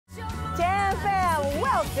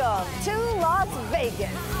Welcome to Las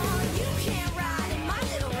Vegas.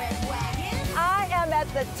 I am at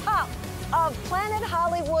the top of Planet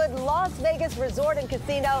Hollywood Las Vegas Resort and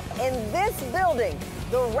Casino. In this building,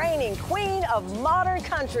 the reigning queen of modern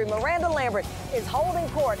country, Miranda Lambert, is holding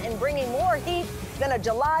court and bringing more heat than a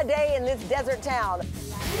July day in this desert town.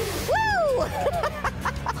 Woo!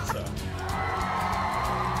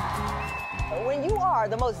 When you are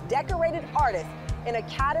the most decorated artist in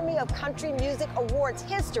Academy of Country Music Awards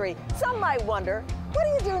history, some might wonder, what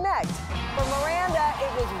do you do next? For Miranda,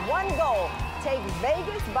 it was one goal: take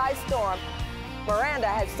Vegas by storm. Miranda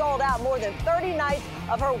has sold out more than 30 nights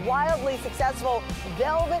of her wildly successful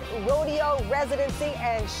Velvet Rodeo residency,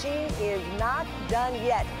 and she is not done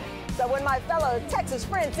yet. So when my fellow Texas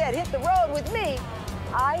friend said, hit the road with me,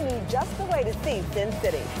 I knew just the way to see Sin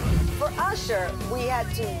City. For Usher, we had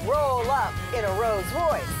to roll up in a Rolls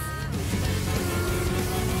Royce.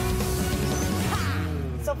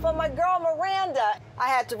 So for my girl Miranda, I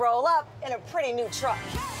had to roll up in a pretty new truck.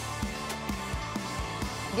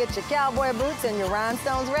 Get your cowboy boots and your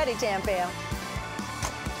rhinestones ready, Tampam.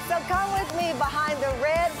 So come with me behind the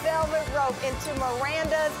red velvet rope into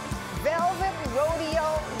Miranda's Velvet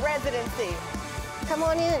Rodeo Residency. Come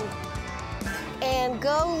on in and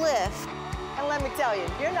go lift. And let me tell you,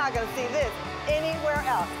 you're not gonna see this anywhere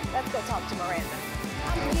else. Let's go talk to Miranda.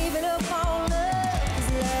 I'm giving up on love,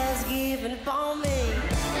 'cause love's giving up on me.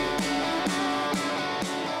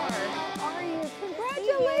 How are you?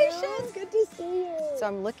 Congratulations. Good to see you. So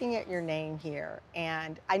I'm looking at your name here,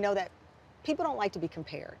 and I know that people don't like to be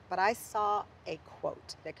compared, but I saw a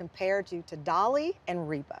quote that compared you to Dolly and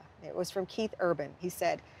Reba. It was from Keith Urban. He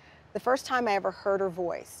said, "The first time I ever heard her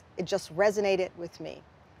voice, it just resonated with me.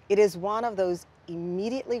 It is one of those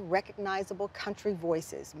immediately recognizable country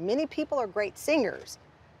voices. Many people are great singers.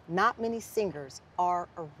 Not many singers are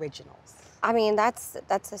originals." I mean, that's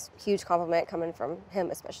a huge compliment coming from him,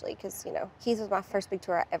 especially because, you know, Keith was my first big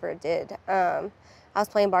tour I ever did. I was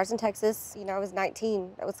playing bars in Texas. You know, I was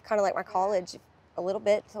 19. That was kind of like my college a little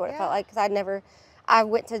bit, so what it felt like, because I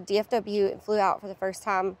went to DFW and flew out for the first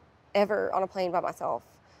time ever on a plane by myself.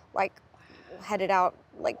 Like, headed out,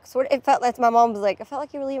 like, sort of, it felt like, my mom was like, I felt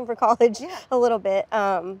like you were leaving for college a little bit.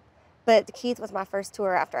 But Keith was my first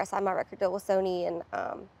tour after I signed my record deal with Sony, and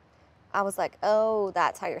I was like, oh,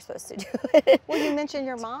 that's how you're supposed to do it. Well, you mentioned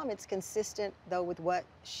your mom. It's consistent, though, with what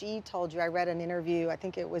she told you. I read an interview, I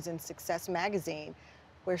think it was in Success Magazine,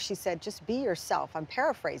 where she said, just be yourself. I'm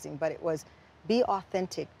paraphrasing, but it was, be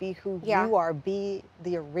authentic, be who you are, be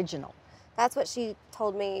the original. That's what she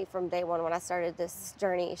told me from day one when I started this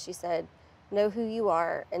journey. She said, know who you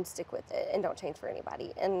are and stick with it and don't change for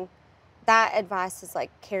anybody. And that advice has,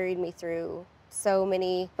 like, carried me through so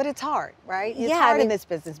many. But it's hard, right? It's hard in this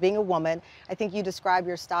business, being a woman. I think you describe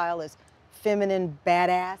your style as feminine,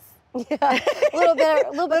 badass. Yeah, a little bit country,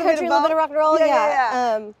 a little bit of rock and roll.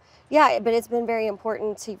 Yeah, but it's been very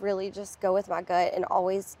important to really just go with my gut and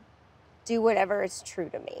always do whatever is true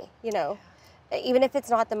to me, you know. Even if it's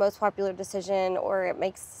not the most popular decision or it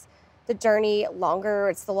makes the journey longer,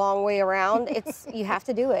 it's the long way around, you have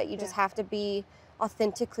to do it. You just have to be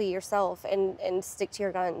authentically yourself and stick to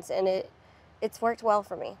your guns, and it's worked well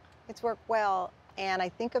for me. It's worked well, and I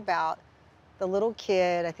think about the little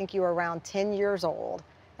kid, I think you were around 10 years old,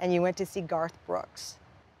 and you went to see Garth Brooks.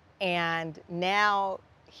 And now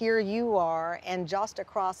here you are, and just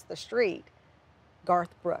across the street,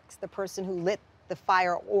 Garth Brooks, the person who lit the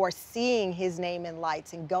fire, or seeing his name in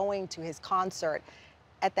lights and going to his concert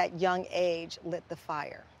at that young age, lit the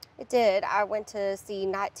fire. It did. I went to see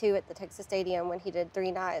Night 2 at the Texas Stadium when he did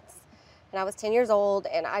 3 nights. And I was 10 years old,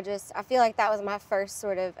 and I feel like that was my first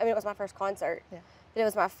sort of, I mean, it was my first concert, but it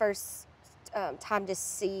was my first time to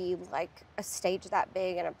see, like, a stage that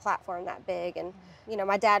big and a platform that big. And, you know,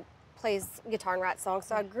 my dad plays guitar and writes songs,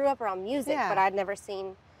 so I grew up around music, but I'd never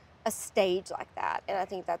seen a stage like that. And I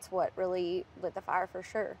think that's what really lit the fire for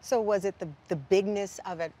sure. So was it the bigness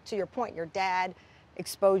of it? To your point, your dad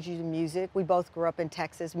exposed you to music. We both grew up in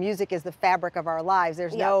Texas. Music is the fabric of our lives.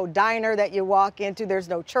 There's no diner that you walk into. There's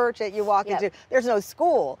no church that you walk into. There's no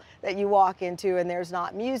school that you walk into and there's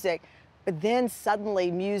not music. But then suddenly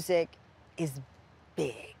music is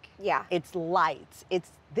big. Yeah. It's lights.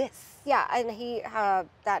 It's this. Yeah, and he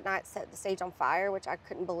that night set the stage on fire, which I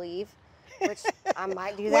couldn't believe. Which I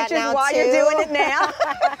might do that now too. Which is why you're doing it now.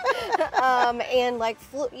 And like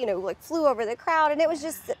flew over the crowd, and it was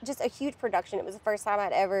just a huge production. It was the first time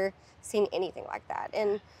I'd ever seen anything like that,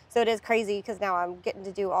 and so it is crazy because now I'm getting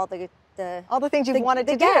to do all the things you've wanted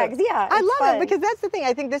to gags. do. Yeah, I love it because that's the thing.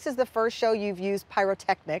 I think this is the first show you've used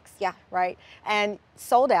pyrotechnics. Yeah. Right, and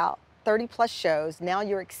sold out. 30 plus shows. Now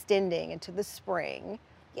you're extending into the spring.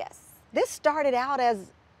 Yes. This started out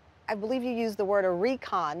as, I believe you used the word a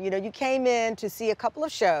recon. You know, you came in to see a couple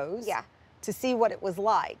of shows. Yeah. To see what it was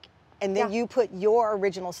like. And then Yeah. you put your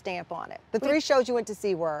original stamp on it. The 3 shows you went to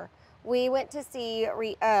see were? We went to see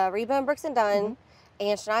Reba and Brooks and Dunn,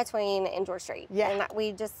 and Shania Twain and George Strait. Yeah. And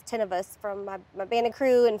we just, 10 of us from my band and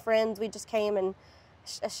crew and friends, we just came, and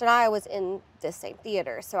Shania was in the same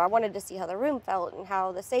theater. So I wanted to see how the room felt and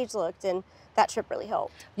how the stage looked, and that trip really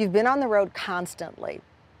helped. You've been on the road constantly.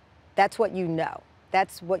 That's what you know.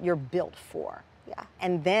 That's what you're built for. Yeah.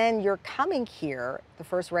 And then you're coming here, the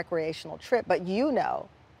first recreational trip, but you know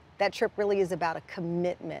that trip really is about a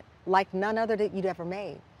commitment like none other that you'd ever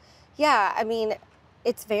made. Yeah, I mean,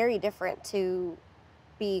 it's very different to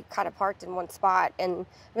be kind of parked in one spot. And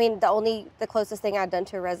I mean, the closest thing I'd done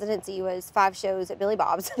to a residency was 5 shows at Billy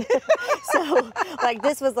Bob's. So like,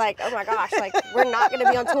 this was like, oh my gosh, like we're not going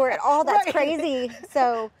to be on tour at all. That's Right. crazy.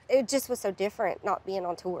 So it just was so different not being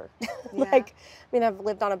on tour. Yeah. Like, I mean, I've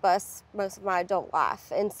lived on a bus most of my adult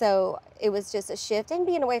life. And so it was just a shift, and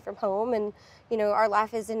being away from home. And, you know, our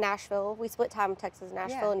life is in Nashville. We split time in Texas,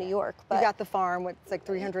 Nashville, and New York. But you got the farm, it's like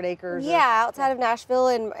 300 acres. yeah, outside of Nashville,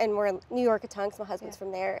 and we're in New York a ton because my husband's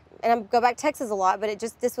from there. And I go back to Texas a lot, but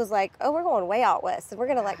this was like, oh, we're going way out west, and we're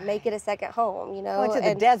gonna like make it a second home, you know? Going to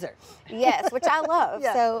the desert. Yes, which I love.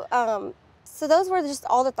 Yeah. So those were just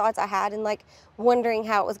all the thoughts I had, and like wondering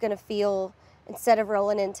how it was gonna feel instead of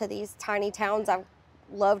rolling into these tiny towns I've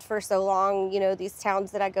loved for so long. You know, these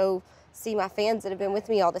towns that I go see my fans that have been with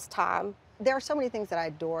me all this time. There are so many things that I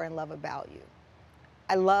adore and love about you.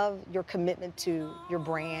 I love your commitment to your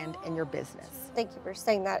brand and your business. Thank you for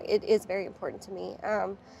saying that. It is very important to me.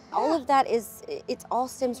 All of that it all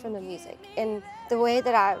stems from the music. And the way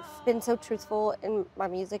that I've been so truthful in my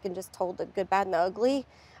music and just told the good, bad, and the ugly,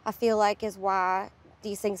 I feel like is why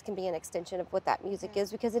these things can be an extension of what that music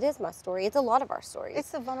is, because it is my story. It's a lot of our stories. It's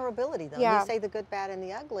the vulnerability, though. Yeah. You say the good, bad, and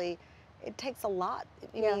the ugly. It takes a lot. I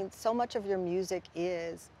Yeah. mean, so much of your music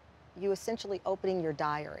is you essentially opening your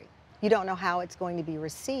diary. You don't know how it's going to be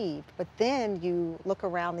received, but then you look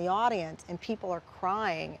around the audience and people are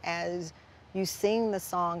crying as you sing the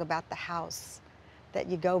song about the house that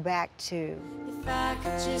you go back to. If I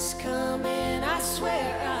could just come in, I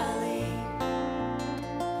swear I'll leave.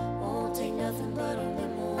 Won't take nothing but a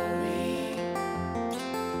memory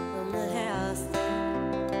from the house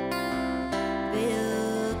that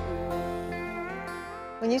built me.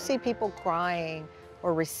 When you see people crying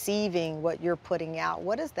or receiving what you're putting out,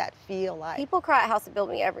 what does that feel like? People cry at House That Built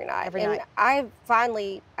Me every night. Every and night. I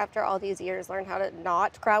finally, after all these years, learned how to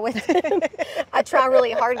not cry with them. I try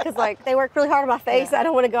really hard because like they work really hard on my face. Yeah. I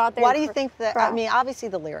don't want to go out there. Why and do you think that, cry. I mean, obviously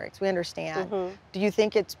the lyrics, we understand. Do you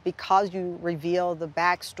think it's because you reveal the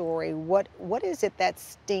backstory? What is it that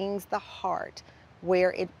stings the heart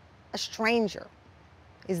where a stranger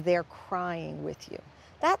is there crying with you?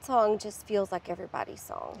 That song just feels like everybody's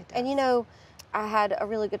song. It And does. you know, I had a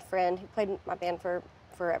really good friend who played in my band for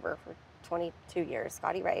forever, for 22 years,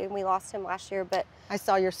 Scotty Ray, and we lost him last year. But I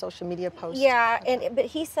saw your social media post. yeah, but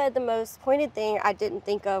he said the most pointed thing I didn't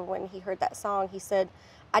think of when he heard that song. He said,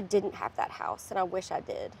 I didn't have that house, and I wish I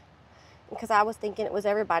did. Because I was thinking it was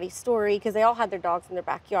everybody's story, because they all had their dogs in their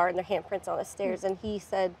backyard and their handprints on the stairs. And he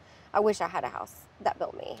said, I wish I had a house that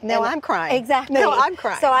built me. Now And I'm crying. Exactly. Now I'm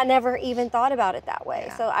crying. So I never even thought about it that way.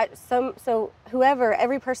 Yeah. So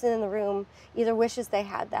every person in the room either wishes they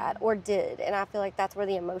had that or did. And I feel like that's where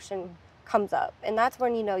the emotion comes up. And that's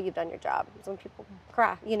when you know you've done your job. It's when people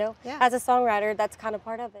cry, you know? Yeah. As a songwriter, that's kind of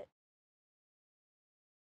part of it.